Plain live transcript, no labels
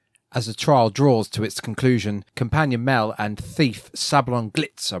As the trial draws to its conclusion, companion Mel and thief Sablon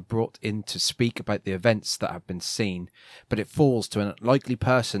Glitz are brought in to speak about the events that have been seen, but it falls to an unlikely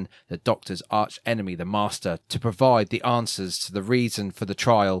person, the Doctor's arch enemy, the Master, to provide the answers to the reason for the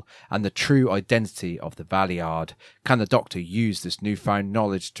trial and the true identity of the Valeyard. Can the Doctor use this newfound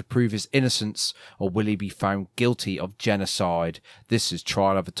knowledge to prove his innocence, or will he be found guilty of genocide? This is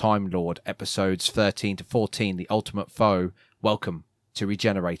Trial of a Time Lord, episodes 13 to 14, The Ultimate Foe. Welcome to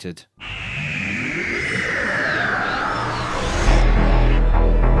Regenerated.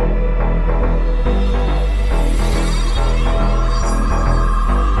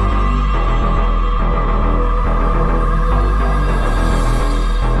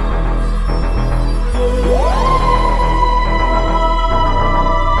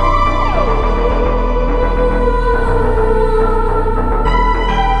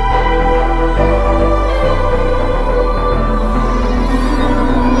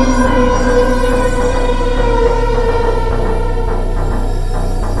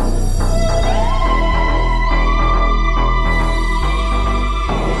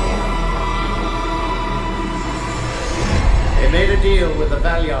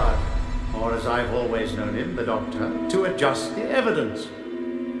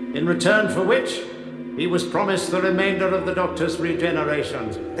 In return for which, he was promised the remainder of the Doctor's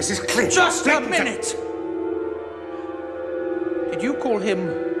regenerations. This is clear. Just a minute! Did you call him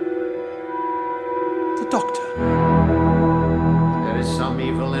the Doctor? There is some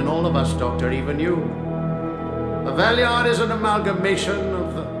evil in all of us, Doctor, even you. The Valeyard is an amalgamation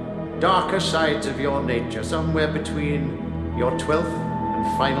of the darker sides of your nature, somewhere between your 12th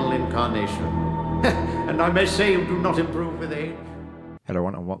and final incarnation. And I may say you do not improve with age. Hello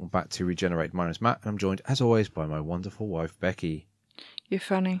everyone and welcome back to Regenerate. My name is Matt and I'm joined as always by my wonderful wife Becky. You're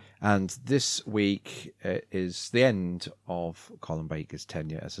funny. And this week is the end of Colin Baker's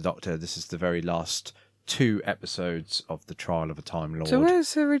tenure as the Doctor. This is the very last 2 episodes of the Trial of a Time Lord. So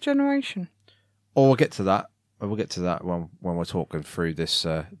where's the regeneration? Or we'll get to that. We'll get to that when we're talking through this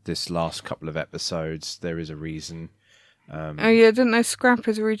this last couple of episodes. There is a reason. Oh yeah, didn't they scrap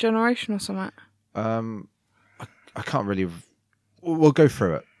his regeneration or something? I can't really. We'll go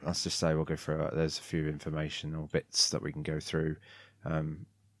through it. Let's just say we'll go through it. There's a few informational bits that we can go through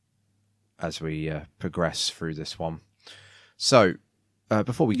as we progress through this one. So,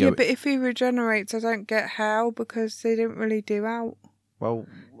 before we go... Yeah, but if he regenerates, I don't get how, because they didn't really do out. Well,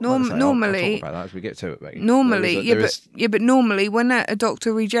 normally... I'll talk about that as we get to it, Becky. Normally, but normally when a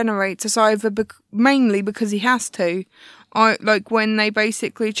Doctor regenerates, it's either mainly because he has to. Like when they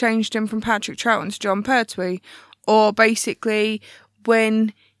basically changed him from Patrick Troughton to John Pertwee, or basically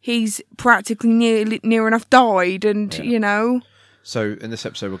when he's practically near enough died and, you know. So in this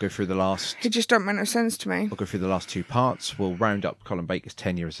episode, we'll go through the last... It just don't make no sense to me. We'll go through the last 2 parts. We'll round up Colin Baker's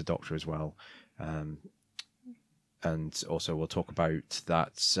tenure as a Doctor as well. And also we'll talk about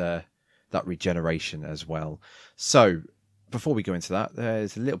that regeneration as well. So before we go into that,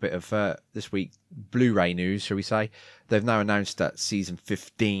 there's a little bit of this week Blu-ray news, shall we say. They've now announced that season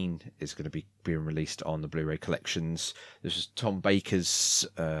 15 is going to be being released on the Blu-ray collections. This is Tom Baker's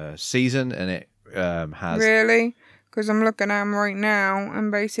season, and it has... Really? Because I'm looking at them right now, and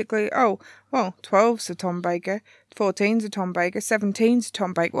basically, 12's a Tom Baker, 14's a Tom Baker, 17's a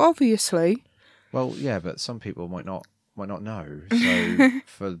Tom Baker, well, obviously. Well, yeah, but some people might not know. So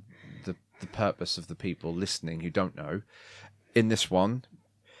for the purpose of the people listening who don't know, in this one,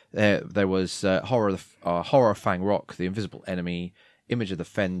 there was Horror of Fang Rock, The Invisible Enemy, Image of the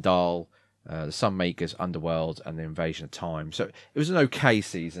Fendal, The Sunmakers, Underworld, and The Invasion of Time. So it was an okay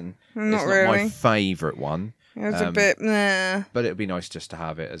season. Not it's really not my favourite one. It was a bit meh. But it would be nice just to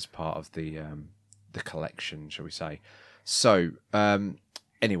have it as part of the collection, shall we say. So,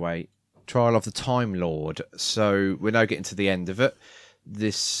 anyway, Trial of the Time Lord. So we're now getting to the end of it.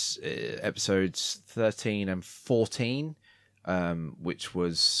 This episodes 13 and 14, which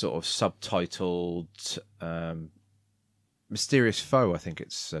was sort of subtitled Mysterious Foe, I think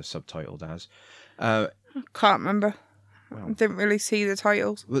it's subtitled as. I can't remember. Well, I didn't really see the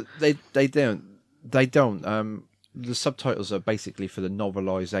titles. They don't. The subtitles are basically for the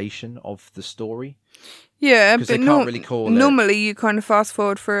novelisation of the story. Yeah, but they can't really call it... Normally you kind of fast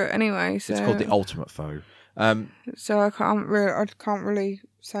forward for it anyway. So. It's called The Ultimate Foe. So I can't really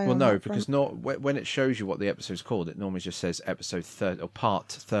say. Well, no, because when it shows you what the episode's called, it normally just says episode 30 or part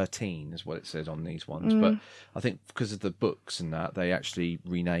 13 is what it says on these ones. But I think because of the books and that, they actually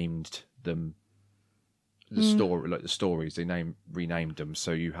renamed them. The stories, they renamed them.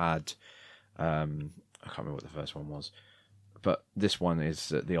 So you had, I can't remember what the first one was, but this one is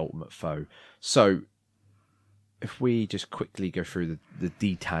The Ultimate Foe. So if we just quickly go through the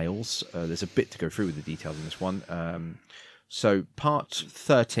details, there's a bit to go through with the details in this one. So part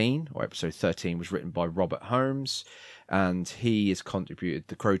 13, or episode 13, was written by Robert Holmes, and he has contributed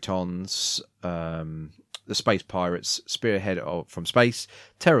the Crotons, the Space Pirates, Spearhead from Space,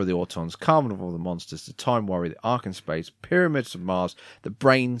 Terror of the Autons, Carnival of all the Monsters, The Time Warrior, The Ark in Space, Pyramids of Mars, The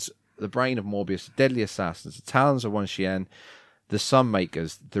Brain of Morbius, The Deadly Assassins, The Talons of Wan Xian, The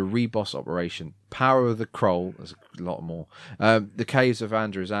Sunmakers, The Reboss Operation, Power of the Kroll, there's a lot more, The Caves of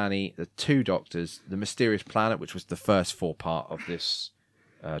Androzani, The Two Doctors, The Mysterious Planet, which was the first 4-part of this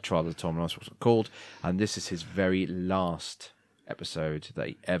Trial of the Terminus, was called, and this is his very last episode that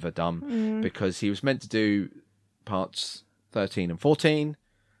he ever done, because he was meant to do parts 13 and 14,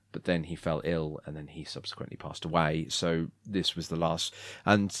 but then he fell ill and then he subsequently passed away, so this was the last.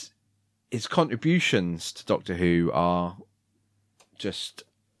 And his contributions to Doctor Who are just,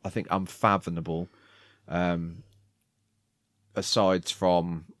 I think, unfathomable, aside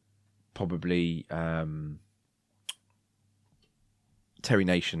from probably Terry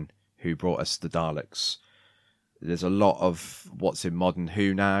Nation, who brought us the Daleks. There's a lot of what's in modern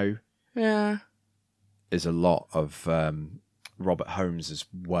Who now. Yeah. There's a lot of Robert Holmes's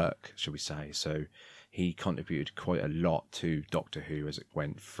work, shall we say. So he contributed quite a lot to Doctor Who as it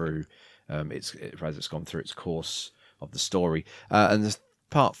went through, as it's gone through its course of the story. And this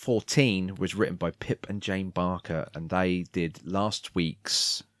part 14 was written by Pip and Jane Barker, and they did last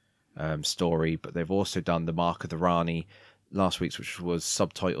week's story, but they've also done the Mark of the Rani last week's, which was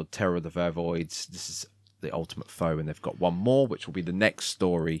subtitled Terror of the Vervoids. This is the Ultimate Foe, and they've got one more, which will be the next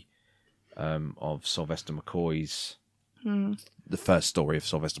story of Sylvester McCoy's, the first story of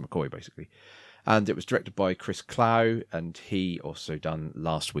Sylvester McCoy, basically. And it was directed by Chris Clow, and he also done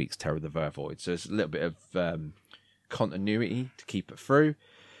last week's Terror of the Vervoids. So it's a little bit of continuity to keep it through.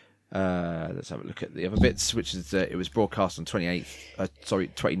 Let's have a look at the other bits, which is it was broadcast on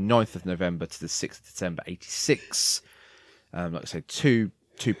 29th of November to the 6th of December 86. Like I said, two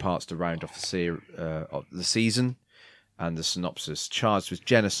parts to round off of the season, and the synopsis: charged with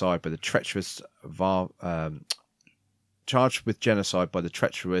genocide by the treacherous Valeyard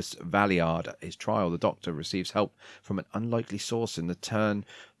at his trial, the Doctor receives help from an unlikely source to turn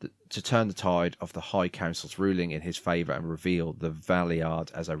the tide of the High Council's ruling in his favour and reveal the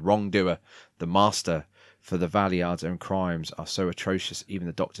Valeyard as a wrongdoer, the master. For the Valeyard's own crimes are so atrocious, even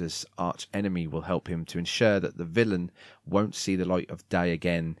the Doctor's arch enemy will help him to ensure that the villain won't see the light of day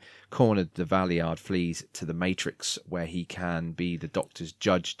again. Cornered, the Valeyard flees to the Matrix, where he can be the Doctor's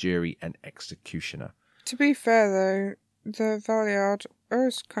judge, jury, and executioner. To be fair, though, the Valeyard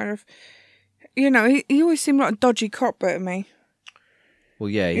was kind of, he always seemed like a dodgy cop to me.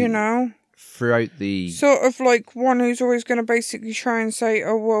 Well, yeah, throughout the sort of like one who's always going to basically try and say,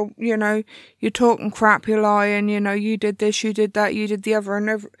 oh, well, you're talking crap, you're lying, you did this, you did that, you did the other,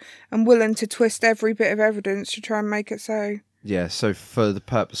 and willing to twist every bit of evidence to try and make it so. Yeah, so for the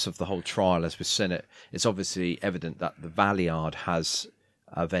purpose of the whole trial, as we've seen it, it's obviously evident that the Valeyard has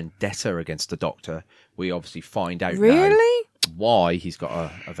a vendetta against the Doctor. We obviously find out now why he's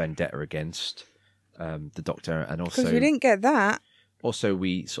got a vendetta against the Doctor, and also because we didn't get that. Also,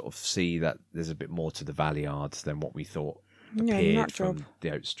 we sort of see that there's a bit more to the Valeyard than what we thought appeared from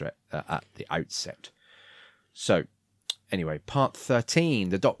the at the outset. So, anyway, part 13.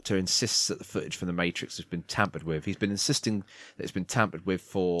 The Doctor insists that the footage from the Matrix has been tampered with. He's been insisting that it's been tampered with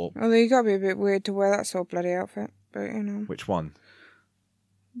for... Although you got to be a bit weird to wear that sort of bloody outfit, but Which one?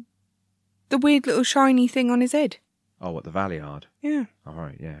 The weird little shiny thing on his head. Oh, what, the Valeyard? Yeah. All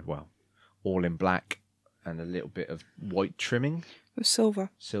right, yeah, well, all in black and a little bit of white trimming. With silver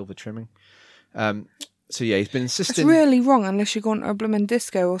trimming. So yeah, he's been insisting. It's really wrong unless you're going to a blooming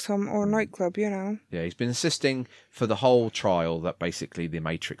disco or a nightclub, Yeah, he's been insisting for the whole trial that basically the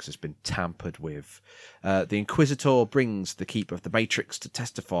Matrix has been tampered with. The Inquisitor brings the Keeper of the Matrix to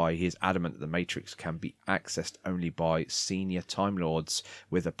testify. He is adamant that the Matrix can be accessed only by senior Time Lords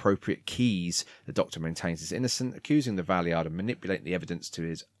with appropriate keys. The Doctor maintains he's innocent, accusing the Valeyard of manipulating the evidence to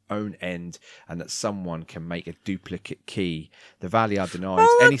his own end, and that someone can make a duplicate key. The Valeyard denies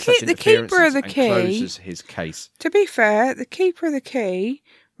any such interferences and closes his case. To be fair, the Keeper of the Key,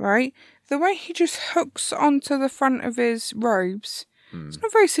 right, the way he just hooks onto the front of his robes, it's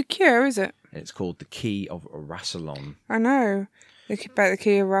not very secure, is it? It's called the Key of Rassilon. I know about the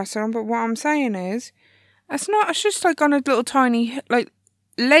Key of Rassilon, but what I'm saying is, it's just like on a little tiny, like,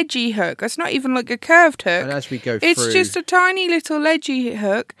 ledgy hook. It's not even like a curved hook. And as we go it's through, just a tiny little ledgy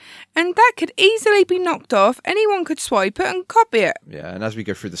hook, and that could easily be knocked off. Anyone could swipe it and copy it. Yeah, and as we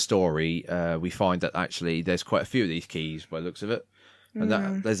go through the story, we find that actually there's quite a few of these keys by the looks of it, and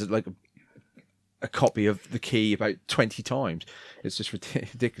that there's like a copy of the key about 20 times. It's just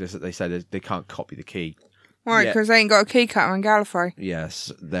ridiculous that they say they can't copy the key. Right, Yeah. because they ain't got a key cutter in Gallifrey.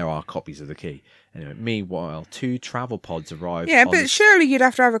 Yes, there are copies of the key. Anyway, meanwhile, 2 travel pods arrive. Yeah, on but surely you'd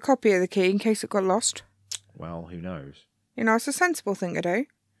have to have a copy of the key in case it got lost. Well, who knows? You know, it's a sensible thing to do.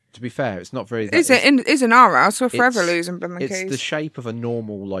 To be fair, it's not very... Is in our house? We're forever losing blooming It's keys. the shape of a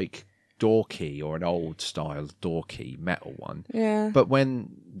normal, like, door key or an old style door key, metal one. Yeah. But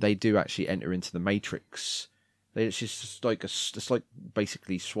when they do actually enter into the Matrix, it's just like it's like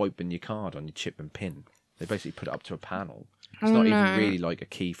basically swiping your card on your chip and pin. They basically put it up to a panel. It's not even really like a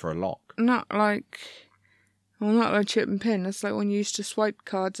key for a lock. Not like chip and pin. It's like when you used to swipe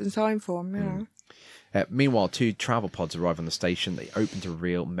cards and sign for them, you know. Meanwhile, 2 travel pods arrive on the station. They open to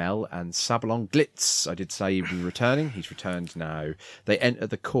reveal Mel and Sabalon Glitz. I did say he'd be returning. He's returned now. They enter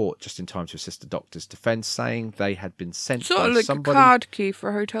the court just in time to assist the Doctor's defence, saying they had been sent Sort by of like somebody. a card key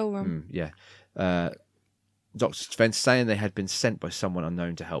for a hotel room. Yeah. Doctor's defence saying they had been sent by someone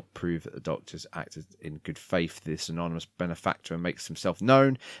unknown to help prove that the Doctor's acted in good faith. This anonymous benefactor makes himself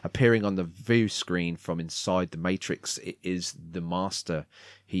known, appearing on the view screen from inside the Matrix. It is the Master.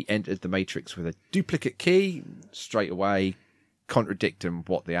 He entered the Matrix with a duplicate key, straight away contradicting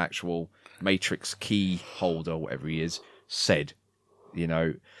what the actual Matrix key holder, whatever he is, said. You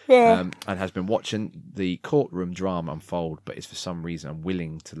know, and has been watching the courtroom drama unfold, but is for some reason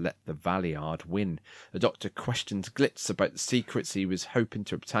unwilling to let the Valiard win. The Doctor questions Glitz about the secrets he was hoping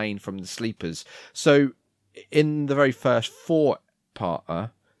to obtain from the sleepers. So, in the very first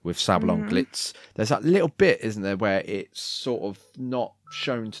 4-parter with Sabalon Glitz, there's that little bit, isn't there, where it's sort of not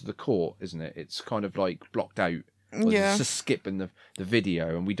shown to the court, isn't it? It's kind of like blocked out. Yeah. It's just skipping the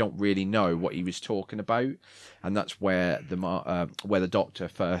video, and we don't really know what he was talking about, and that's where the Doctor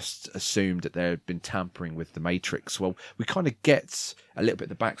first assumed that there had been tampering with the Matrix. Well, we kind of get a little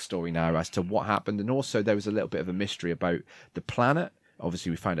bit of the backstory now as to what happened, and also there was a little bit of a mystery about the planet. Obviously,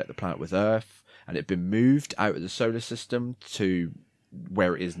 we found out the planet was Earth, and it had been moved out of the solar system to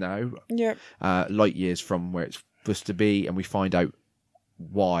where it is now, light years from where it's supposed to be, and we find out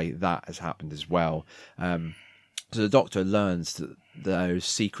why that has happened as well. So the Doctor learns that those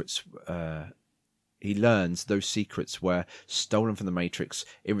secrets. He learns those secrets were stolen from the Matrix.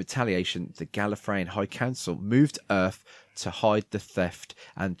 In retaliation, the Gallifreyan High Council moved Earth to hide the theft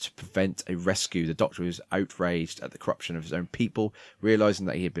and to prevent a rescue. The Doctor was outraged at the corruption of his own people, realising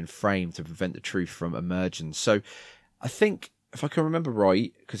that he had been framed to prevent the truth from emerging. So, I think, if I can remember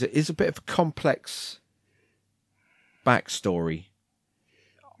right, because it is a bit of a complex backstory,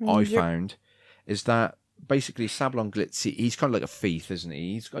 I found, is that basically Sabalon Glitz, he's kind of like a thief, isn't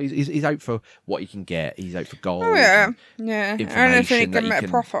he? He's out for what he can get. He's out for gold. Oh, yeah. And Anything information he that can make a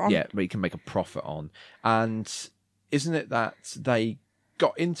profit on. Yeah, but he can make a profit on. And isn't it that they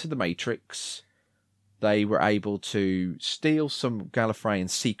got into the Matrix, they were able to steal some Gallifreyan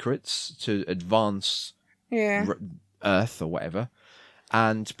secrets to advance Earth or whatever.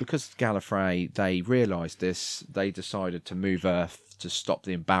 And because Gallifrey, they realised this, they decided to move Earth to stop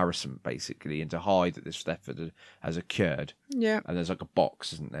the embarrassment, basically, and to hide that this theft has occurred. Yeah. And there's like a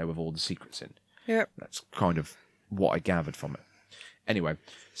box, isn't there, with all the secrets in. Yep. That's kind of what I gathered from it. Anyway,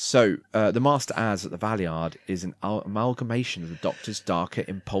 so the Master adds that the Valiard is an amalgamation of the Doctor's darker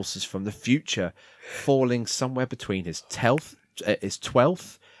impulses from the future, falling somewhere between his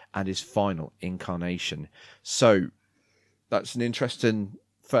 12th and his final incarnation. So that's an interesting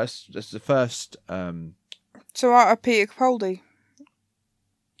first. That's the first. So out of Peter Capaldi.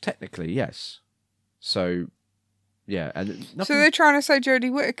 Technically, yes. So, yeah, and nothing... So they're trying to say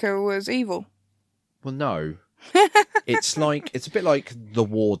Jodie Whittaker was evil. Well, no. It's a bit like the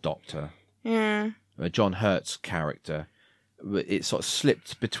War Doctor. Yeah. John Hurt's character. It sort of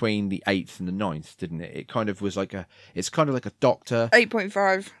slipped between the 8th and the 9th, didn't it? It kind of was like it's kind of like a Doctor.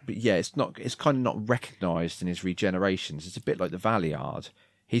 8.5. But yeah, it's kind of not recognised in his regenerations. It's a bit like the Valiard.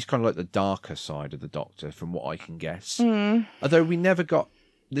 He's kind of like the darker side of the Doctor, from what I can guess. Although we never got...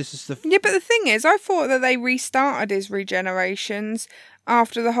 Yeah, but the thing is, I thought that they restarted his regenerations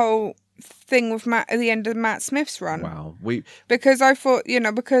after the whole thing with Matt at the end of Matt Smith's run. Wow. Because I thought,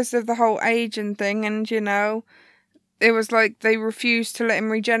 because of the whole aging thing, and, it was like they refused to let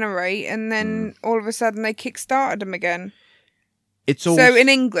him regenerate, and then all of a sudden they kick-started him again. So in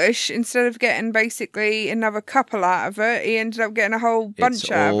English, instead of getting basically another couple out of it, he ended up getting a whole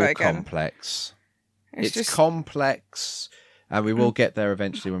bunch out of it again. Complex. It's just complex. And we will get there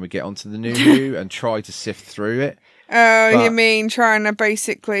eventually when we get onto the new Who and try to sift through it. Oh, you mean trying to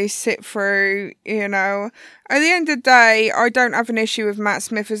basically sit through, At the end of the day, I don't have an issue with Matt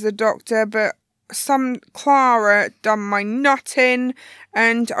Smith as the Doctor, but Clara done my nutting,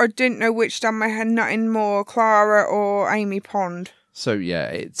 and I didn't know which done my nutting more, Clara or Amy Pond. So yeah,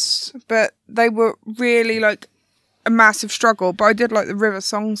 it's... But they were really like a massive struggle, but I did like the River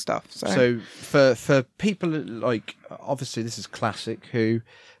Song stuff. So for people like, obviously this is classic Who,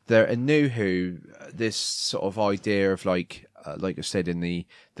 they're a new Who, this sort of idea of like I said in the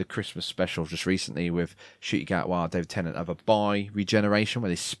Christmas special just recently with Ncuti Gatwa, David Tennant, have a bi-regeneration where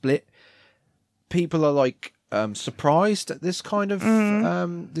they split. People are like surprised at this kind of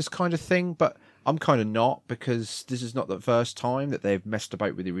thing, but I'm kind of not, because this is not the first time that they've messed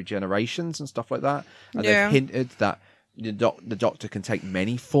about with the regenerations and stuff like that, and they've hinted that the Doctor can take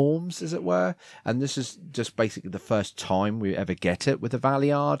many forms, as it were, and this is just basically the first time we ever get it with the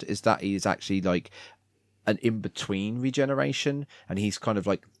Valiard, is that he is actually like an in-between regeneration, and he's kind of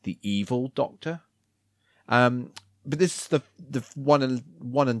like the evil Doctor. But this is the one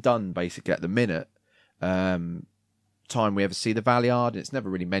and done basically at the minute time we ever see the Valiard, and it's never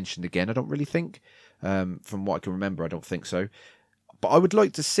really mentioned again, I don't really think. From what I can remember, I don't think so. But I would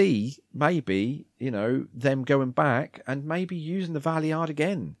like to see maybe, them going back and maybe using the Valiard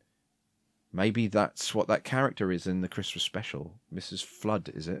again. Maybe that's what that character is in the Christmas special. Mrs. Flood,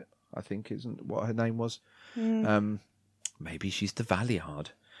 is it? I think isn't what her name was. Maybe she's the Valiard.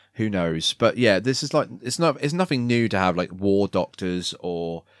 Who knows? But yeah, this is like it's nothing new to have like war doctors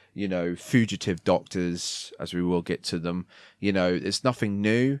or fugitive doctors, as we will get to them. It's nothing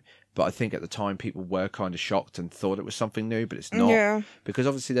new. But I think at the time people were kind of shocked and thought it was something new, but it's not. Yeah. Because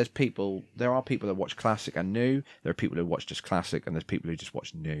obviously there are people that watch classic and new. There are people who watch just classic, and there's people who just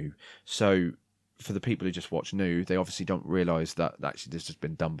watch new. So for the people who just watch new, they obviously don't realise that actually this has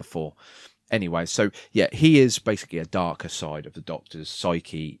been done before. Anyway, so yeah, he is basically a darker side of the Doctor's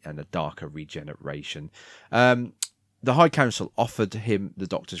psyche and a darker regeneration. The High Council offered him the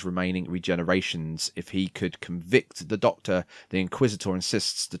Doctor's remaining regenerations if he could convict the Doctor. The Inquisitor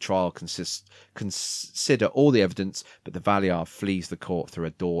insists the trial consider all the evidence, but the Valiard flees the court through a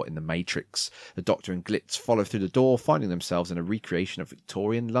door in the Matrix. The Doctor and Glitz follow through the door, finding themselves in a recreation of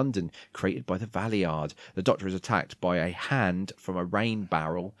Victorian London created by the Valiard. The Doctor is attacked by a hand from a rain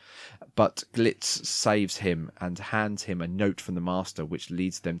barrel, but Glitz saves him and hands him a note from the Master, which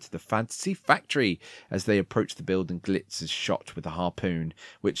leads them to the Fantasy Factory. As they approach the building, Glitz is shot with a harpoon,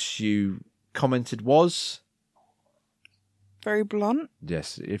 which you commented was very blunt.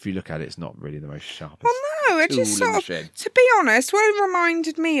 Yes, if you look at it, it's not really the most sharpest. Well, no, it just sort of, to be honest, what it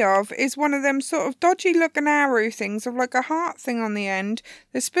reminded me of is one of them sort of dodgy looking arrow things of like a heart thing on the end.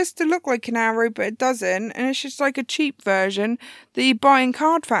 They're supposed to look like an arrow, but it doesn't, and it's just like a cheap version that you buy in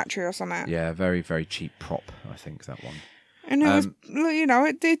Card Factory or something. Yeah, very, very cheap prop, I think, that one. And it was,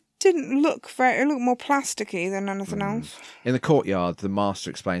 it didn't look it looked more plasticky than anything else. In the courtyard, the Master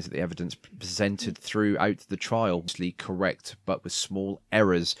explains that the evidence presented throughout the trial was correct, but with small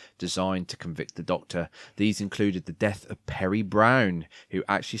errors designed to convict the Doctor. These included the death of Perry Brown, who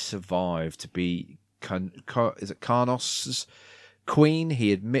actually survived to be Karnos's Queen.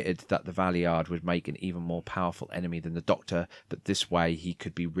 He admitted that the Valiard would make an even more powerful enemy than the Doctor, but this way he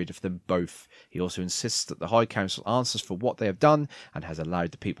could be rid of them both. He also insists that the High Council answers for what they have done and has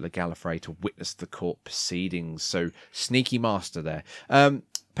allowed the people of Gallifrey to witness the court proceedings. So, sneaky Master there.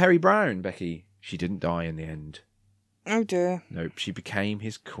 Perry Brown, Becky, she didn't die in the end. Oh dear. Nope, she became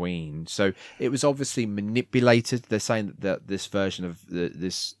his queen. So it was obviously manipulated. They're saying that this version of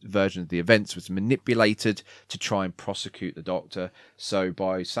the events was manipulated to try and prosecute the Doctor. So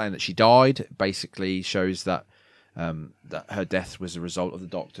by saying that she died, basically shows that that her death was a result of the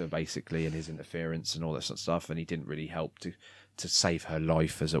Doctor, basically, and his interference and all that sort of stuff, and he didn't really help to save her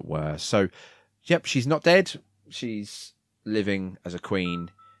life, as it were. So, yep, she's not dead. She's living as a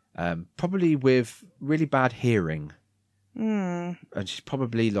queen, probably with really bad hearing. And she's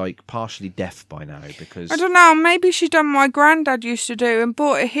probably like partially deaf by now, because I don't know, maybe she done what my granddad used to do and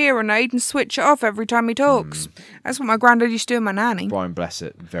bought a hearing aid and switch it off every time he talks. That's what my granddad used to do with my nanny. Brian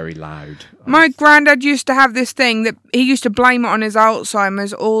Blessed, very loud. My granddad used to have this thing that he used to blame it on his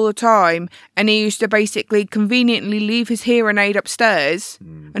Alzheimer's all the time, and he used to basically conveniently leave his hearing aid upstairs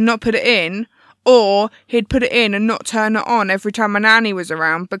and not put it in. Or he'd put it in and not turn it on every time my nanny was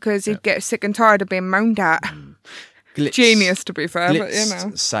around, because he'd get sick and tired of being moaned at. Glitz, genius, to be fair, Glitz,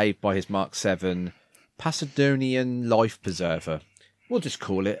 but saved by his Mark 7 Pasadonian life preserver. We'll just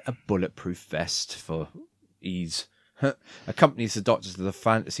call it a bulletproof vest for ease. Accompanies the Doctor to the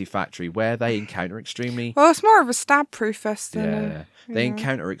Fantasy Factory, where they encounter extremely... Well, it's more of a stab-proof vest than They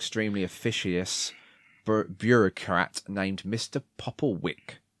encounter extremely officious bureaucrat named Mr.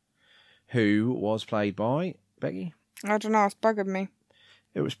 Popplewick, who was played by... Becky? I don't know, it's bugging me.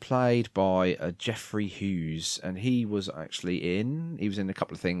 It was played by Jeffrey Hughes, and he was in a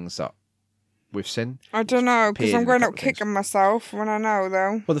couple of things that we've seen. I don't know, because I'm Appeared in a going couple up of things. kicking myself when I know,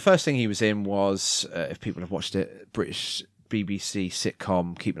 though. Well, the first thing he was in was, if people have watched it, British BBC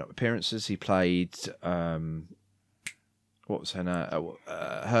sitcom Keeping Up Appearances. He played, what was her name?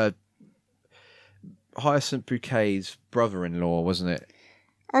 Her Hyacinth Bouquet's brother-in-law, wasn't it?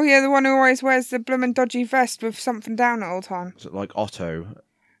 Oh, yeah, the one who always wears the bloomin' dodgy vest with something down at all time. Was it like Otto?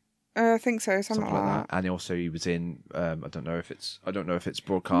 I think so, something like that. And also he was in, I don't know if it's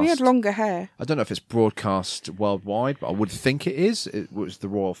broadcast. He had longer hair. I don't know if it's broadcast worldwide, but I would think it is. It was the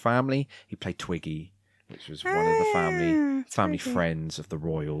royal family. He played Twiggy, which was one of the family friends of the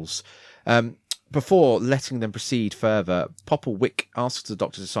royals. Before letting them proceed further, Popple-Wick asks the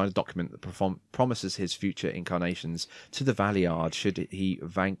Doctor to sign a document that promises his future incarnations to the Valiard should he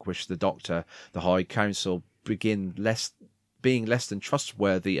vanquish the Doctor. The High Council being less than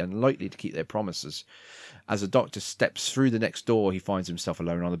trustworthy and likely to keep their promises. As the Doctor steps through the next door, he finds himself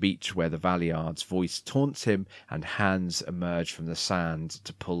alone on the beach where the Valiard's voice taunts him and hands emerge from the sand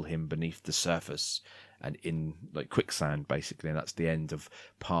to pull him beneath the surface and in like quicksand, basically. And that's the end of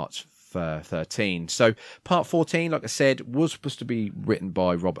part 13. So part 14, like I said, was supposed to be written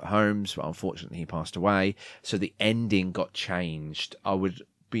by Robert Holmes, but unfortunately he passed away. So the ending got changed. I would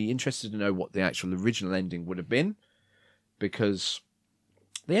be interested to know what the actual original ending would have been, because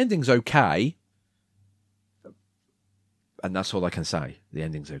the ending's okay, and that's all I can say. The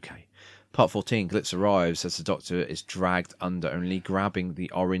ending's okay. Part 14, Glitz arrives as the Doctor is dragged under, only grabbing the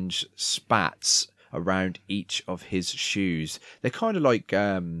orange spats around each of his shoes. They're kind of like,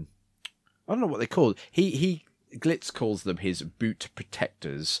 I don't know what they call. Glitz calls them his boot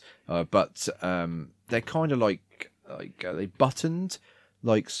protectors, but they're kind of like they buttoned,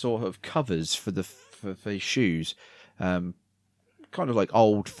 like sort of covers for his shoes. Kind of like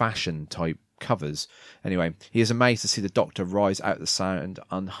old-fashioned type covers. Anyway, he is amazed to see the Doctor rise out of the sand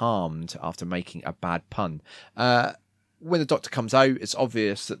unharmed after making a bad pun. When the Doctor comes out, it's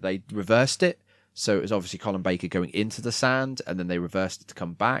obvious that they reversed it. So it was obviously Colin Baker going into the sand, and then they reversed it to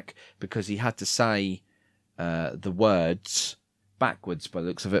come back, because he had to say the words backwards by the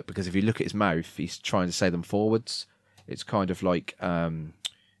looks of it, because if you look at his mouth, he's trying to say them forwards. It's kind of like,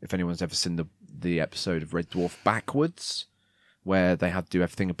 if anyone's ever seen the episode of Red Dwarf Backwards, where they had to do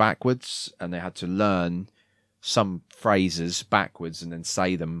everything backwards, and they had to learn some phrases backwards and then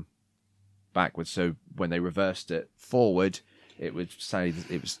say them backwards. So when they reversed it forward, it would say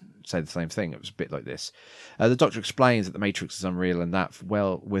the same thing. It was a bit like this. The Doctor explains that the Matrix is unreal and that,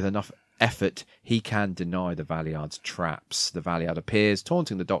 well, with enough effort, he can deny the Valiard's traps. The Valiard appears,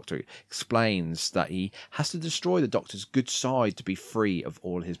 taunting the Doctor, explains that he has to destroy the Doctor's good side to be free of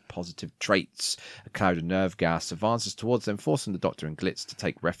all his positive traits. A cloud of nerve gas advances towards them, forcing the Doctor and Glitz to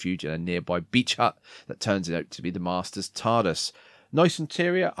take refuge in a nearby beach hut that turns out to be the Master's TARDIS. Nice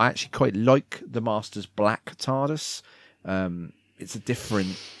interior. I actually quite like the Master's black TARDIS. It's a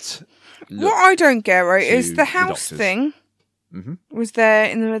different look. What I don't get, right, is to the house Doctors. thing Mhm. was there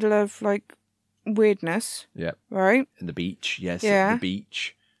in the middle of, like, weirdness, Yeah, right? in the beach. Yes, Yeah. at the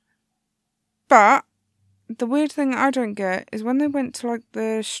beach. But the weird thing I don't get is when they went to, like,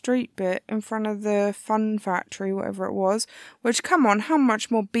 the street bit in front of the Fun Factory, whatever it was, which, come on, how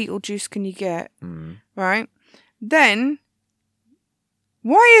much more Beetlejuice can you get, right? Then,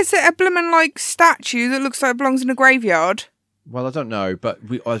 why is it a bloomin' like statue that looks like it belongs in a graveyard? Well, I don't know, but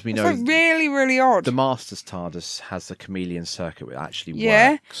as we know, It's like really, really odd. the Master's TARDIS has the chameleon circuit, which actually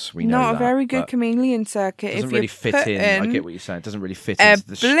Yeah, works. We know not that, a very good but chameleon circuit. It doesn't if really you fit put in. I get what you're saying. It doesn't really fit a into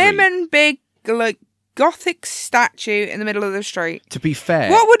the street. blimmin' big, like, gothic statue in the middle of the street. To be fair,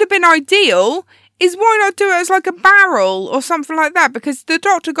 What would have been ideal is why not do it as like a barrel or something like that? Because the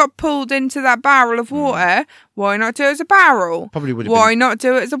Doctor got pulled into that barrel of water. Why not do it as a barrel? Probably would have Why been, not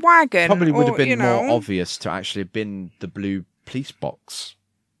do it as a wagon? probably would have Or, been you know, more obvious to actually have been the blue police box.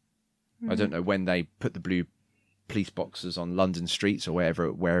 I don't know when they put the blue police boxes on London streets or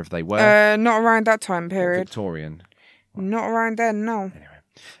wherever they were. not around that time Or period. Victorian. Not around then, no.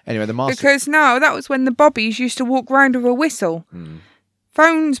 Anyway, the Master. Because no, that was when the bobbies used to walk round with a whistle.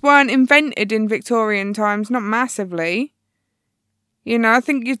 Phones weren't invented in Victorian times, not massively. You know, I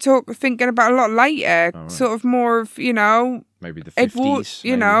think you're thinking about a lot later, sort of more of, you know, Maybe the 50s. Edward,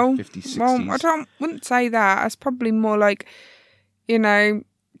 you maybe know. 50s, 60s. Well, wouldn't say that. It's probably more like, you know,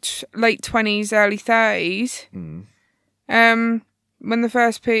 late 20s, early 30s. When the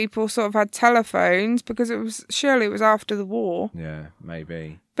first people sort of had telephones, because surely it was after the war. Yeah,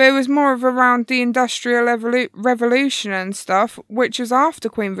 maybe. But it was more of around the Industrial Revolution and stuff, which was after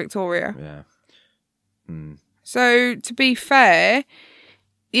Queen Victoria. Yeah. So, to be fair,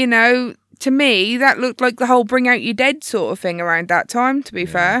 you know, to me, that looked like the whole bring out your dead sort of thing around that time, to be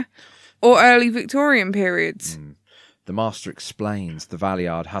fair. Or early Victorian periods. The Master explains the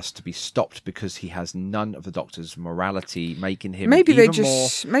Valiard has to be stopped because he has none of the Doctor's morality, making him Maybe they even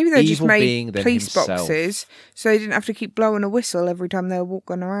just more made being than police himself. boxes so they didn't have to keep blowing a whistle every time they were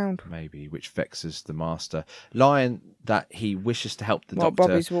walking around. Maybe, which vexes the Master. Lying that he wishes to help the While Doctor,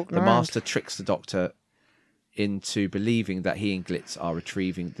 Bobby's walking the around. Master tricks the Doctor into believing that he and Glitz are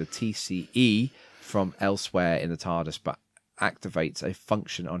retrieving the TCE from elsewhere in the TARDIS, but activates a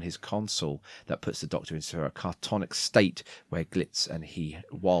function on his console that puts the Doctor into a cartonic state while Glitz and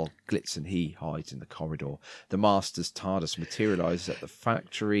he hides in the corridor. The Master's TARDIS materializes at the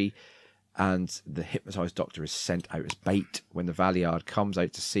factory, and the hypnotized Doctor is sent out as bait. When the Valiard comes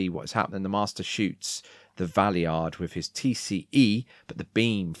out to see what is happening, the Master shoots the Valiard with his TCE, but the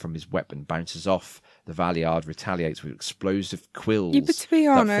beam from his weapon bounces off. The Valiard retaliates with explosive quills Yeah, but to be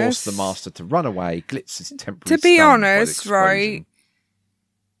that force honest- the Master to run away. Glitz is temporarily To be stunned by the honest, right, explosion.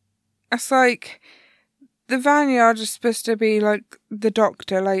 it's like the Valiard is supposed to be like the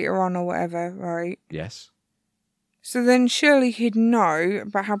Doctor later on or whatever, right? Yes. So then surely he'd know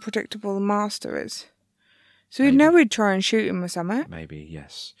about how predictable the Master is. So he'd Maybe. know he'd try and shoot him or something. Maybe,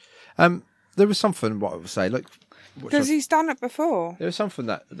 yes. There was something, what I would say, like... Because he's done it before. There was something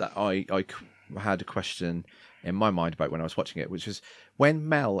that I had a question in my mind about when I was watching it, which was when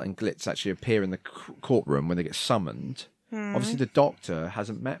Mel and Glitz actually appear in the courtroom when they get summoned. Obviously, the Doctor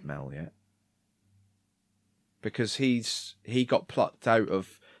hasn't met Mel yet because he got plucked out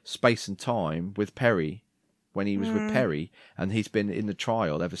of space and time with Perry when he was with Perry, and he's been in the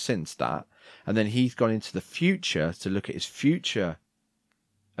trial ever since that. And then he's gone into the future to look at his future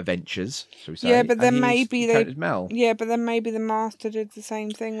adventures, shall we say? Yeah, but then and maybe they. encountered Mel. Yeah, but then maybe the Master did the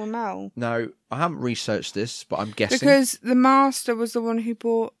same thing with Mel. Now, I haven't researched this, but I'm guessing. Because the Master was the one who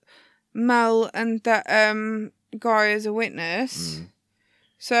brought Mel and that guy as a witness.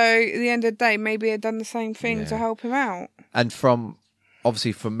 So at the end of the day, maybe he'd done the same thing to help him out. And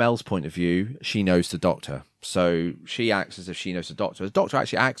obviously, from Mel's point of view, she knows the Doctor. So she acts as if she knows the Doctor. The Doctor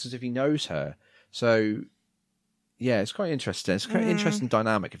actually acts as if he knows her. So, yeah, it's quite interesting. It's quite an interesting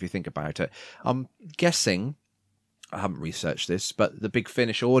dynamic if you think about it. I'm guessing, I haven't researched this, but the Big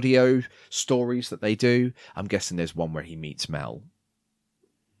Finish audio stories that they do, I'm guessing there's one where he meets Mel.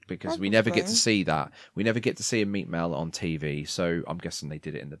 Because we never get to see that. We never get to see him meet Mel on TV, so I'm guessing they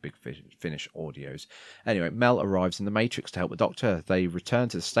did it in the Big Finish audios. Anyway, Mel arrives in the Matrix to help the Doctor. They return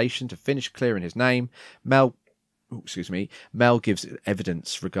to the station to finish clearing his name. Mel gives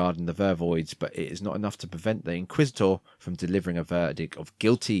evidence regarding the Vervoids, but it is not enough to prevent the Inquisitor from delivering a verdict of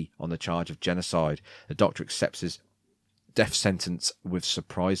guilty on the charge of genocide. The Doctor accepts his death sentence with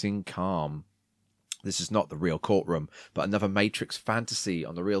surprising calm. This is not the real courtroom, but another Matrix fantasy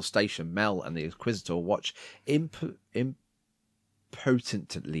on the real station. Mel and the Inquisitor watch impotently,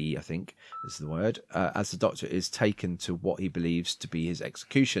 I think is the word, as the Doctor is taken to what he believes to be his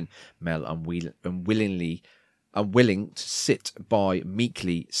execution. Mel, unwilling to sit by,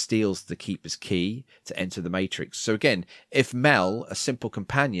 meekly steals the Keeper's key to enter the Matrix. So again, if Mel, a simple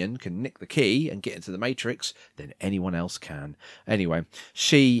companion, can nick the key and get into the Matrix, then anyone else can. Anyway,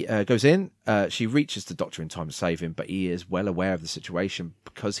 she goes in. She reaches the Doctor in time to save him, but he is well aware of the situation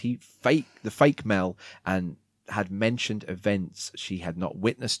because the fake Mel and had mentioned events she had not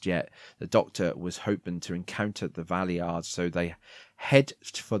witnessed yet. The Doctor was hoping to encounter the Valiard, so they head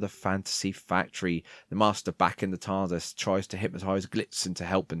for the fantasy factory. The Master, back in the TARDIS, tries to hypnotise Glitz into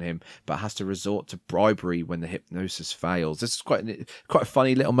helping him, but has to resort to bribery when the hypnosis fails. This is quite a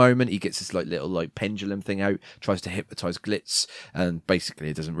funny little moment. He gets this little pendulum thing out, tries to hypnotise Glitz, and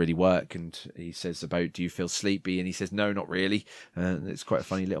basically it doesn't really work. And he says about, "Do you feel sleepy?" And he says, "No, not really." And it's quite a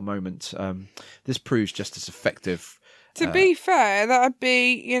funny little moment. This proves just as effective. To be fair, that'd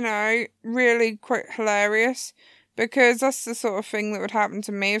be, really quite hilarious. Because that's the sort of thing that would happen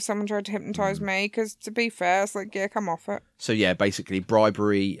to me if someone tried to hypnotise me. Because to be fair, it's like, yeah, come off it. So yeah, basically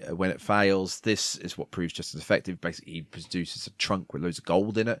bribery, when it fails, this is what proves just as effective. Basically, he produces a trunk with loads of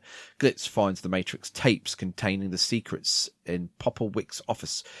gold in it. Glitz finds the Matrix tapes containing the secrets in Popplewick's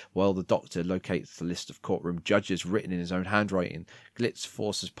office, while the Doctor locates the list of courtroom judges written in his own handwriting. Glitz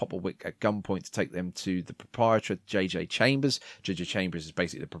forces Popplewick at gunpoint to take them to the proprietor, J.J. Chambers. J.J. Chambers is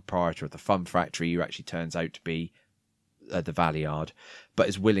basically the proprietor of the Fun Factory, who actually turns out to be the Valiard, but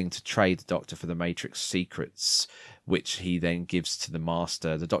is willing to trade the Doctor for the Matrix secrets, which he then gives to the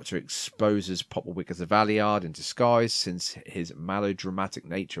Master. The Doctor exposes Popplewick as a Valiard in disguise, since his melodramatic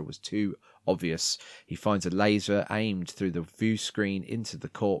nature was too obvious. He finds a laser aimed through the view screen into the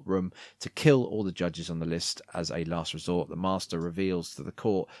courtroom to kill all the judges on the list. As a last resort, the Master reveals to the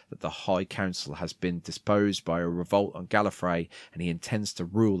court that the High Council has been disposed by a revolt on Gallifrey, and he intends to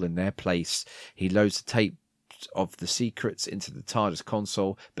rule in their place. He loads the tape of the secrets into the TARDIS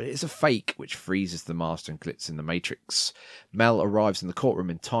console, but it is a fake which freezes the Master and Glitz in the Matrix. Mel arrives in the courtroom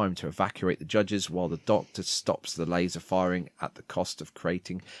in time to evacuate the judges, while the Doctor stops the laser firing at the cost of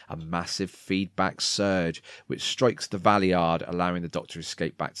creating a massive feedback surge which strikes the Valiard, allowing the Doctor to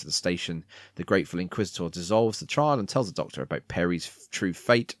escape back to the station. The grateful Inquisitor dissolves the trial and tells the Doctor about Peri's true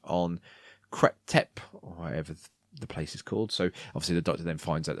fate on Krep-Tep, or whatever the place is called. So obviously the Doctor then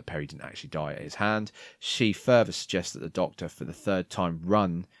finds out that Peri didn't actually die at his hand. She further suggests that the Doctor, for the third time,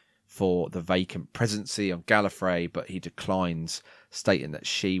 run for the vacant presidency on Gallifrey, but he declines, stating that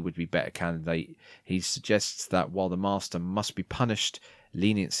she would be better candidate. He suggests that while the Master must be punished,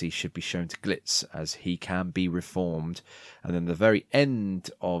 leniency should be shown to Glitz, as he can be reformed. And then the very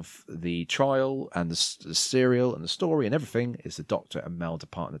end of the trial and the serial and the story and everything is the Doctor and Mel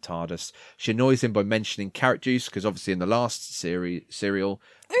departing the TARDIS. She annoys him by mentioning carrot juice, because obviously in the last serial,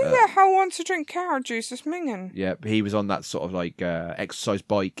 Who the hell wants to drink carrot juice? It's minging. yeah, he was on that sort of like exercise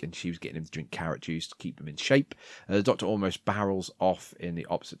bike, and she was getting him to drink carrot juice to keep him in shape. The Doctor almost barrels off in the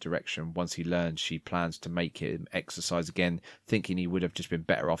opposite direction once he learns she plans to make him exercise again, thinking he would have just been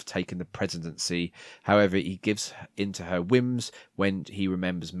better off taking the presidency. However, he gives in to her whims when he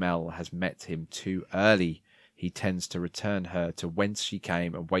remembers Mel has met him too early. He tends to return her to whence she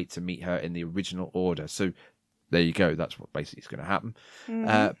came and wait to meet her in the original order. So there you go. That's what basically is going to happen.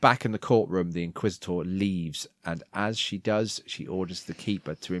 Back in the courtroom, the Inquisitor leaves, and as she does, she orders the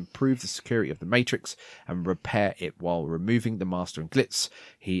Keeper to improve the security of the Matrix and repair it while removing the Master and Glitz.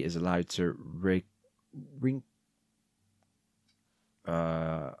 He is allowed to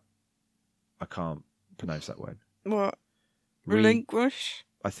I can't pronounce that word. What? Relinquish?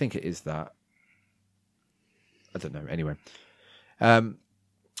 I think it is that. I don't know. Anyway.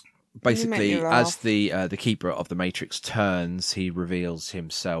 Basically, as the Keeper of the Matrix turns, he reveals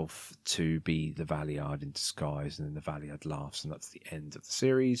himself to be the Valiard in disguise, and then the Valiard laughs, and that's the end of the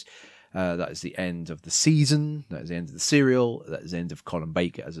series. That is the end of the season. That is the end of the serial. That is the end of Colin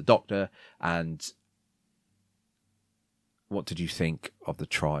Baker as a Doctor. And what did you think of the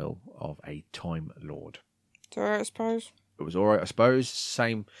trial of a Time Lord? It's alright, I suppose. It was alright, I suppose.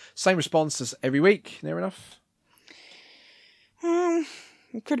 Same response as every week. Near enough.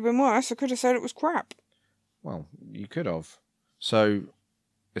 It could have been worse. I could have said it was crap. Well, you could have. So,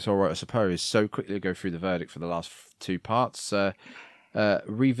 it's all right, I suppose. So, quickly go through the verdict for the last two parts.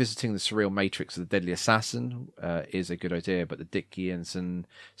 Revisiting the surreal matrix of the Deadly Assassin is a good idea, but the Dickensian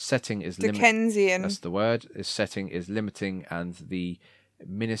setting is Dickensian. That's the word. This setting is limiting, and the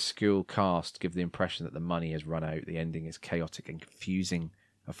minuscule cast give the impression that the money has run out. The ending is chaotic and confusing.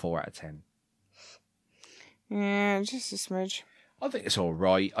 A 4 out of 10. Yeah, just a smidge. I think it's all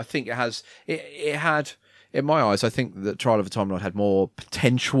right. I think it has. It had, in my eyes, I think that Trial of a Time Lord had more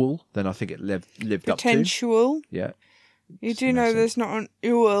potential than I think it lived up to. Potential? Yeah. You do know there's not an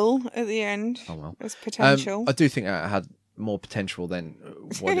 "ul" at the end. Oh well. There's potential. I do think it had more potential than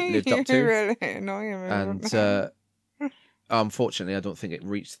what it lived up to. You're really annoying me. And unfortunately, I don't think it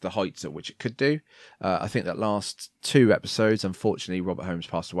reached the heights at which it could do. I think that last 2 episodes, unfortunately, Robert Holmes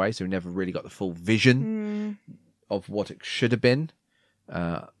passed away, so we never really got the full vision of what it should have been.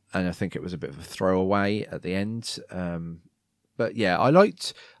 And I think it was a bit of a throwaway at the end. But yeah, I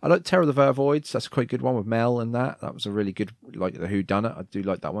liked Terror of the Vervoids. That's a quite good one with Mel and that. That was a really good, like the Who Done It. I do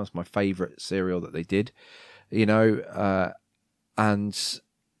like that one. It's my favourite serial that they did. You know, and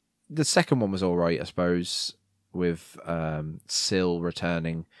the second one was all right, I suppose, with Syl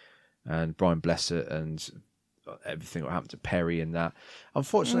returning and Brian Blessed and everything that happened to Peri and that.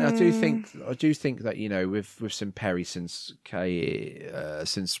 Unfortunately, I do think that, you know, with some Peri since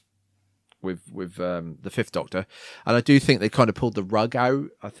with the Fifth Doctor, and I do think they kind of pulled the rug out.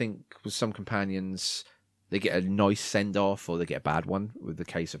 I think with some companions they get a nice send off or they get a bad one, with the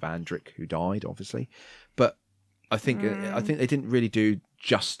case of Andric, who died obviously. But I think they didn't really do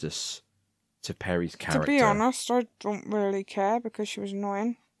justice to Peri's character. To be honest, I don't really care because she was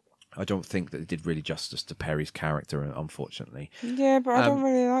annoying. I don't think that they did really justice to Peri's character, unfortunately. Yeah, but I don't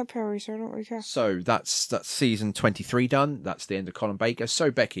really like Peri, so I don't really care. So that's season 23 done. That's the end of Colin Baker.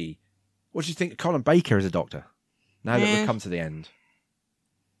 So, Becky, what do you think of Colin Baker as a Doctor? Now that we've come to the end.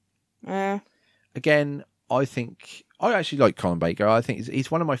 Again, I actually like Colin Baker. I think he's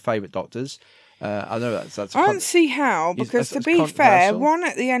one of my favourite Doctors. I know that's. I don't see how, because to that's be fair, controversial. one,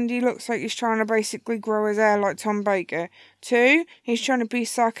 at the end he looks like he's trying to basically grow his hair like Tom Baker. Two, he's trying to be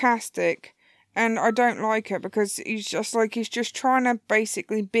sarcastic, and I don't like it because he's just trying to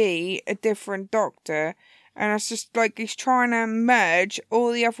basically be a different Doctor, and it's just like he's trying to merge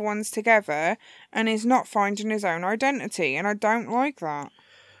all the other ones together, and he's not finding his own identity, and I don't like that.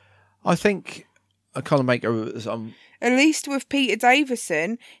 I think Colin Baker was At least with Peter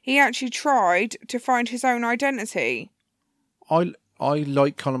Davison, he actually tried to find his own identity. I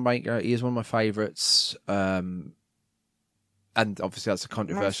like Colin Baker. He is one of my favourites. And obviously that's a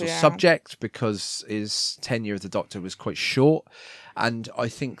controversial subject because his tenure as the Doctor was quite short. And I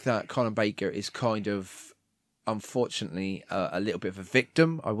think that Colin Baker is kind of, unfortunately, a little bit of a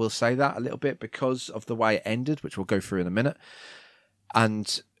victim. I will say that a little bit because of the way it ended, which we'll go through in a minute.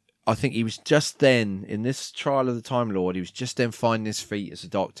 And I think he was just then, in this trial of the Time Lord, he was just then finding his feet as a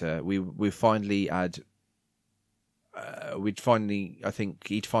Doctor. We finally had... I think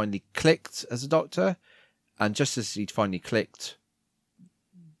he'd finally clicked as a Doctor. And just as he'd finally clicked,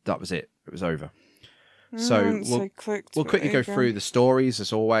 that was it. It was over. So we'll quickly go through the stories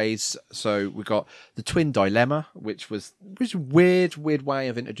as always. So we got the Twin Dilemma, which was a weird way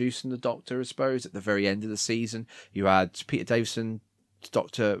of introducing the Doctor, I suppose, at the very end of the season. You had Peter Davison,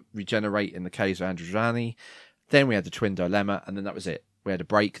 Doctor regenerate in the case of Androzani. Then we had the Twin Dilemma, and then that was it. We had a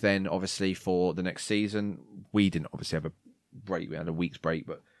break then, obviously, for the next season. We didn't obviously have a break. We had a week's break,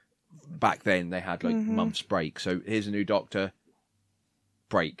 but back then they had like months break. So here's a new Doctor,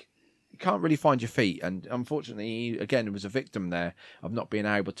 break. You can't really find your feet, and unfortunately, he, again, was a victim there of not being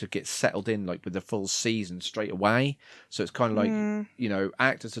able to get settled in like with the full season straight away. So it's kind of like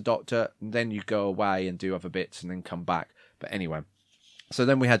act as a Doctor, and then you go away and do other bits, and then come back. But anyway. So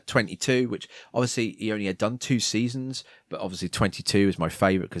then we had 22, which obviously he only had done 2 seasons, but obviously 22 is my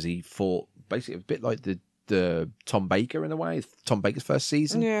favourite because he fought basically a bit like the Tom Baker in a way, Tom Baker's first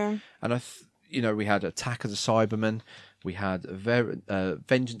season. Yeah. And we had Attack of the Cybermen, we had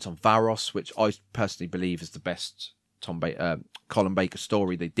Vengeance on Varos, which I personally believe is the best Colin Baker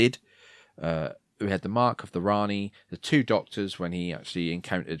story they did. We had the Mark of the Rani, the 2 Doctors when he actually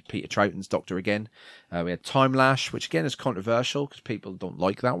encountered Peter Troughton's Doctor again. We had Time Lash, which again is controversial because people don't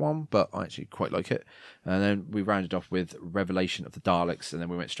like that one, but I actually quite like it. And then we rounded off with Revelation of the Daleks, and then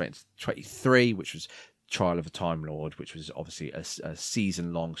we went straight into 23, which was Trial of a Time Lord, which was obviously a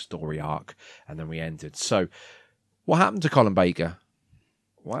season-long story arc, and then we ended. So, what happened to Colin Baker?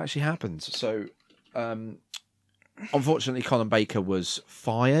 What actually happened? So, unfortunately, Colin Baker was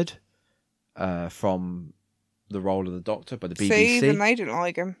fired from the role of the Doctor by the BBC. See, even they didn't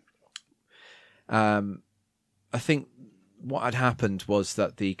like him. I think what had happened was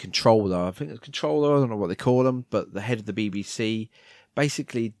that the controller, I don't know what they call him, but the head of the BBC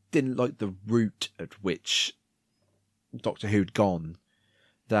basically didn't like the route at which Doctor Who'd gone.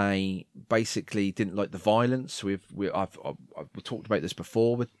 They basically didn't like the violence. I've talked about this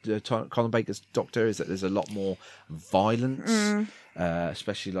before with Colin Baker's Doctor, is that there's a lot more violence,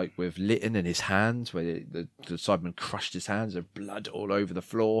 especially like with Lytton and his hands, where the Cyberman crushed his hands, there's blood all over the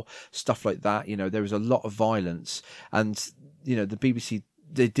floor, stuff like that. There was a lot of violence, and the BBC,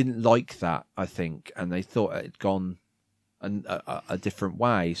 they didn't like that, I think, and they thought it had gone a different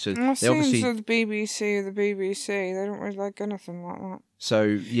way. So Well, they obviously the BBC, they don't really like anything like that. So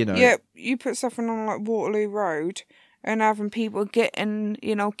yeah, you put something on like Waterloo Road and having people getting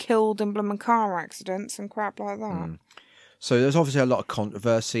killed in blooming car accidents and crap like that. So there's obviously a lot of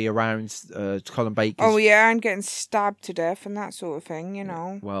controversy around Colin Baker's... Oh yeah, and getting stabbed to death and that sort of thing.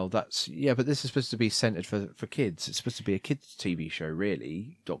 Well, but this is supposed to be centred for kids. It's supposed to be a kids' TV show,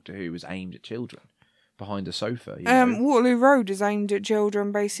 really. Doctor Who was aimed at children. Behind a sofa. Waterloo Road is aimed at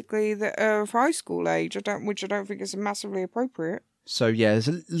children basically that are of high school age, which I don't think is massively appropriate. So yeah, there's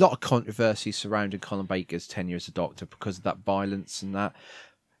a lot of controversy surrounding Colin Baker's tenure as a Doctor because of that violence and that.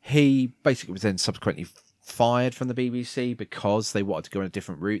 He basically was then subsequently fired from the BBC because they wanted to go in a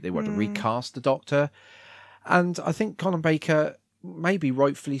different route. They wanted to recast the Doctor. And I think Colin Baker, maybe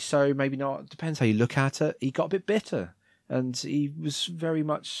rightfully so, maybe not, depends how you look at it, he got a bit bitter. And he was very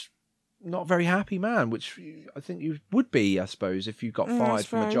much... not a very happy man, which I think you would be, I suppose, if you got fired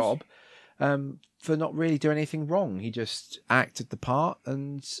from a job for not really doing anything wrong. He just acted the part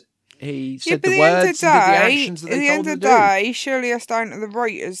and he said the words and did the actions that they told him to do. At the end of the day, surely it's down to the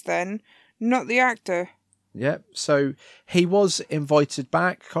writers then, not the actor. Yeah, so he was invited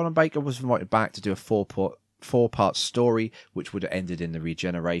back. Colin Baker was invited back to do a four-part story, which would have ended in the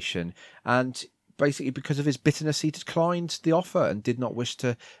regeneration. And basically because of his bitterness, he declined the offer and did not wish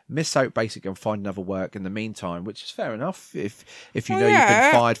to miss out basically and find another work in the meantime, which is fair enough. If you know you've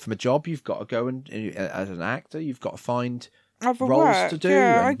been fired from a job, you've got to go and as an actor, you've got to find other roles work. to do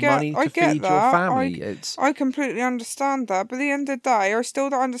Yeah, and money to feed your family. I completely understand that, but at the end of the day, I still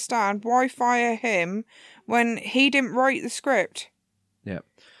don't understand why fire him when he didn't write the script. Yeah,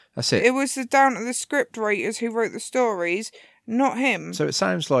 that's it. It was down to the script writers who wrote the stories, not him. So it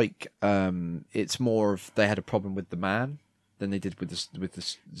sounds like it's more of they had a problem with the man than they did with the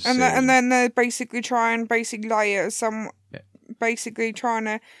and then they're basically trying lay it as basically trying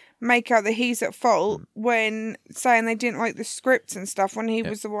to make out that he's at fault when saying they didn't like the scripts and stuff when he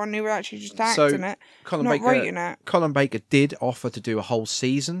was the one who actually just acting it, not writing it. Colin Baker did offer to do a whole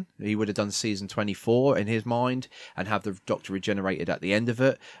season. He would have done season 24 in his mind and have the Doctor regenerated at the end of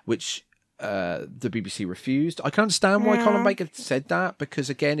it, which the BBC refused. I can understand why Colin Baker said that,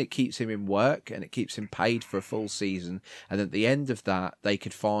 because again it keeps him in work and it keeps him paid for a full season, and at the end of that he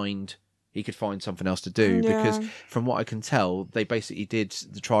could find something else to do, because from what I can tell they basically did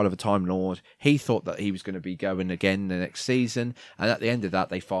the Trial of a Time Lord. He thought that he was going to be going again the next season, and at the end of that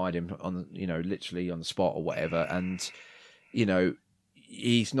they fired him on, literally on the spot or whatever, and he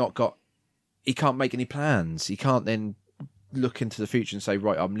can't make any plans. He can't then look into the future and say,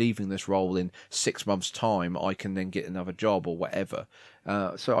 right, I'm leaving this role in 6 months' time, I can then get another job or whatever.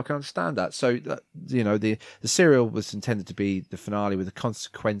 So I can understand that. So that, the serial was intended to be the finale, with a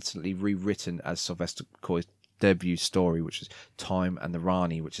consequently rewritten as Sylvester McCoy's debut story, which is Time and the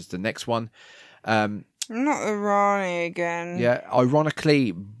Rani, which is the next one. Not the Rani again. Yeah,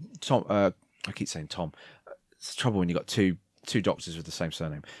 ironically, Tom. I keep saying Tom. It's trouble when you got two doctors with the same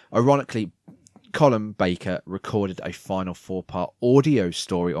surname. Ironically, Colin Baker recorded a final 4-part audio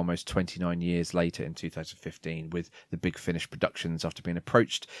story almost 29 years later in 2015 with the Big Finish Productions, after being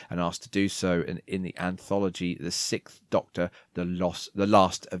approached and asked to do so in the anthology The Sixth Doctor, The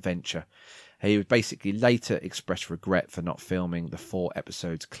Last Adventure. He would basically later express regret for not filming the 4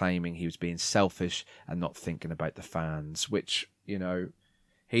 episodes, claiming he was being selfish and not thinking about the fans, which, he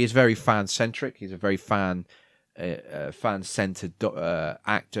is very fan-centric. He's a very fan-centered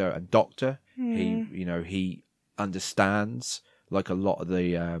actor and doctor. He understands, like a lot of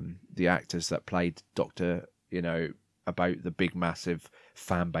the actors that played Doctor, about the big massive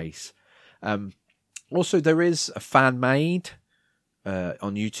fan base. Also, there is a fan made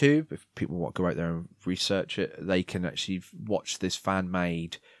on YouTube. If people want to go out there and research it, they can actually watch this fan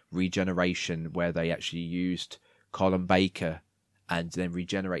made regeneration where they actually used Colin Baker and then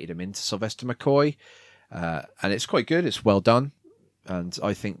regenerated him into Sylvester McCoy. And it's quite good. It's well done. And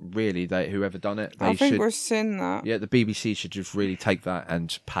I think really whoever done it, I think we've seen that. Yeah, the BBC should just really take that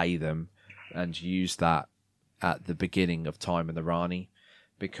and pay them and use that at the beginning of Time and the Rani,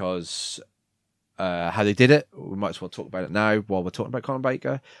 because how they did it, we might as well talk about it now while we're talking about Colin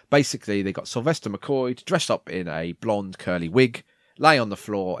Baker. Basically, they got Sylvester McCoy dressed up in a blonde curly wig, lay on the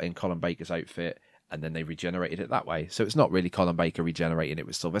floor in Colin Baker's outfit, and then they regenerated it that way. So it's not really Colin Baker regenerating it,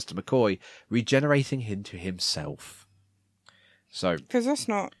 with Sylvester McCoy regenerating into himself. So, because that's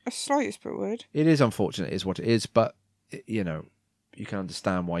not a slightest bit weird. It is unfortunate, it is what it is, but you can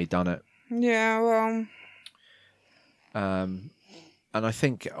understand why he done it. Yeah, well, and I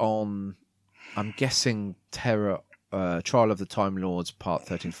think I'm guessing Trial of the Time Lords Part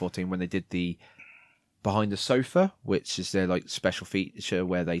 13-14, when they did the Behind the Sofa, which is their special feature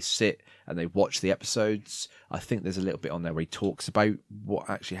where they sit and they watch the episodes. I think there's a little bit on there where he talks about what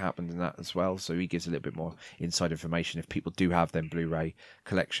actually happened in that as well. So he gives a little bit more inside information. If people do have them Blu-ray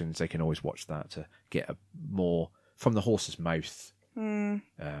collections, they can always watch that to get a more from the horse's mouth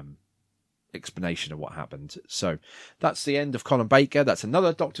explanation of what happened. So that's the end of Colin Baker. That's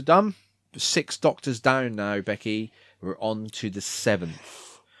another Doctor done. 6 Doctors down now, Becky. We're on to the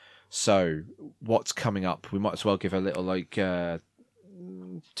 7th. So, what's coming up? We might as well give a little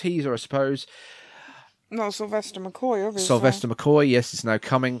teaser, I suppose. Not Sylvester McCoy, obviously. Sylvester McCoy, yes, it's now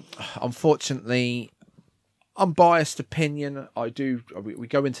coming. Unfortunately, unbiased opinion. We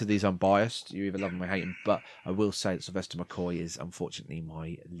go into these unbiased. You either love them or hate them, but I will say that Sylvester McCoy is unfortunately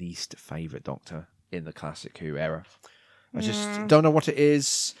my least favourite Doctor in the classic Who era. I just don't know what it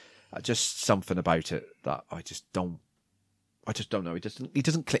is. Just something about it that I just don't know. He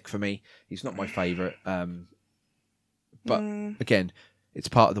doesn't click for me. He's not my favourite. But again, it's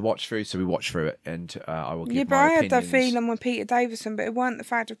part of the watch through, so we watch through it, and I will give my opinions. I had that feeling with Peter Davison, but it weren't the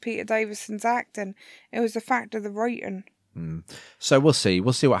fact of Peter Davison's acting. It was the fact of the writing. So we'll see.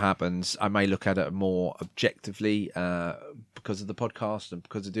 We'll see what happens. I may look at it more objectively because of the podcast and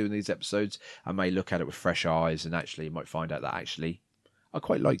because of doing these episodes. I may look at it with fresh eyes and actually might find out that actually I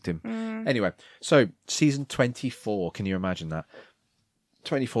quite liked him. Anyway, so season 24. Can you imagine that?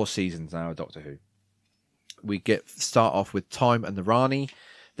 24 seasons now of Doctor Who. We start off with Time and the Rani.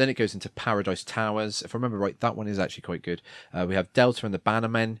 Then it goes into Paradise Towers. If I remember right, that one is actually quite good. We have Delta and the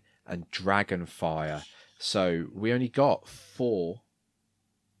Bannermen and Dragonfire. So we only got 4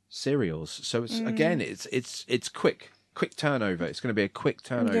 serials. So it's again, it's quick turnover. It's going to be a quick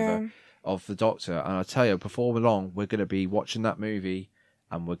turnover of the Doctor. And I tell you, before long, we're going to be watching that movie,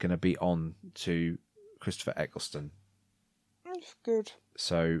 and we're going to be on to Christopher Eccleston. That's good.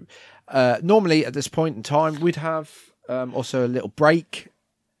 So normally at this point in time, we'd have also a little break.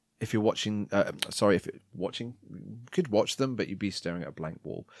 If you're watching, if you're watching, you could watch them, but you'd be staring at a blank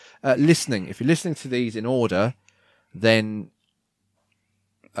wall. Listening, if you're listening to these in order, then,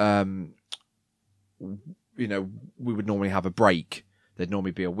 we would normally have a break. There'd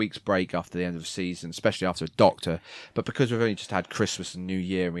normally be a week's break after the end of the season, especially after a Doctor. But because we've only just had Christmas and New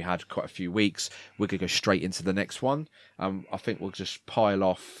Year, and we had quite a few weeks, we're going to go straight into the next one. I think we'll just pile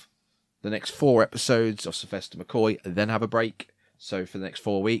off the next 4 episodes of Sylvester McCoy, and then have a break. So for the next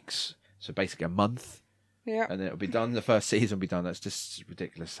 4 weeks, so basically a month, Yeah. and then it'll be done. The first season will be done. That's just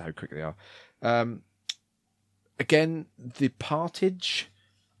ridiculous how quick they are. Again, the partage,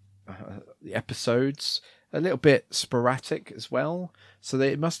 the episodes, a little bit sporadic as well. So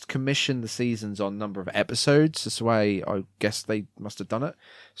they must commission the seasons on number of episodes. That's the way I guess they must have done it.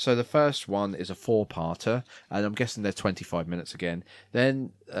 So the first one is a 4-parter, and I'm guessing they're 25 minutes again.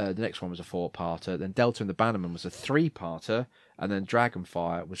 Then the next one was a 4-parter. Then Delta and the Bannerman was a 3-parter, and then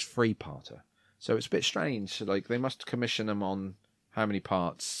Dragonfire was 3-parter. So it's a bit strange. Like they must commission them on how many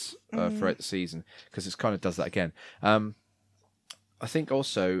parts throughout the season, because it kind of does that again. I think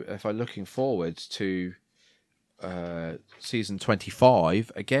also if I'm looking forward to season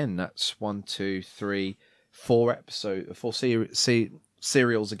 25, again, that's 1, 2, 3, 4 episodes, 4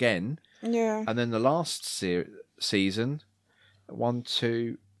 serials again. Yeah. And then the last season, 1,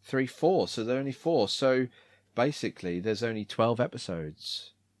 2, 3, 4. So there are only 4. So basically, there's only 12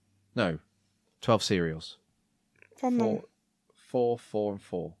 episodes. No, 12 serials. Fun then. 4, 4, and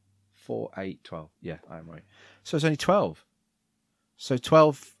 4. 4, 8, 12. Yeah, I am right. So it's only 12. So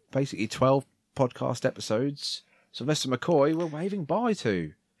 12 podcast episodes. Sylvester McCoy, we're waving bye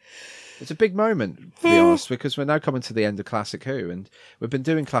to. It's a big moment, to be honest, because we're now coming to the end of Classic Who, and we've been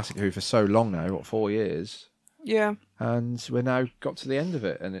doing Classic Who for so long now, 4 years? Yeah. And we're now got to the end of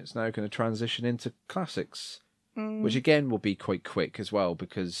it, and it's now going to transition into classics, which again will be quite quick as well,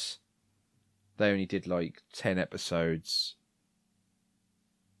 because they only did like 10 episodes.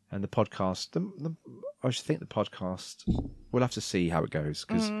 And the podcast, I should think the podcast, we'll have to see how it goes,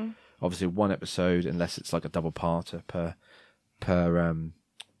 because obviously 1 episode, unless it's like a double parter per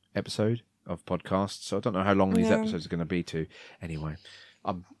episode of podcasts. So I don't know how long these episodes are going to be to. Anyway,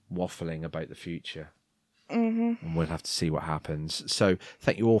 I'm waffling about the future. And we'll have to see what happens. So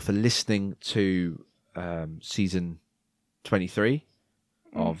thank you all for listening to season 23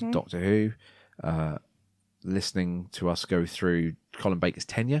 of Doctor Who. Listening to us go through Colin Baker's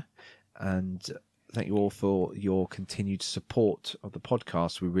tenure, and thank you all for your continued support of the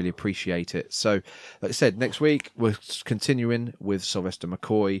podcast. We really appreciate it. So, like I said, next week we're continuing with Sylvester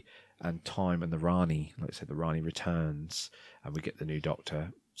McCoy and Time and the Rani. Like I said, the Rani returns, and we get the new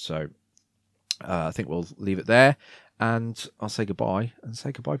Doctor. So, I think we'll leave it there, and I'll say goodbye, and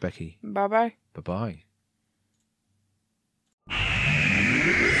say goodbye, Becky. Bye-bye. Bye-bye.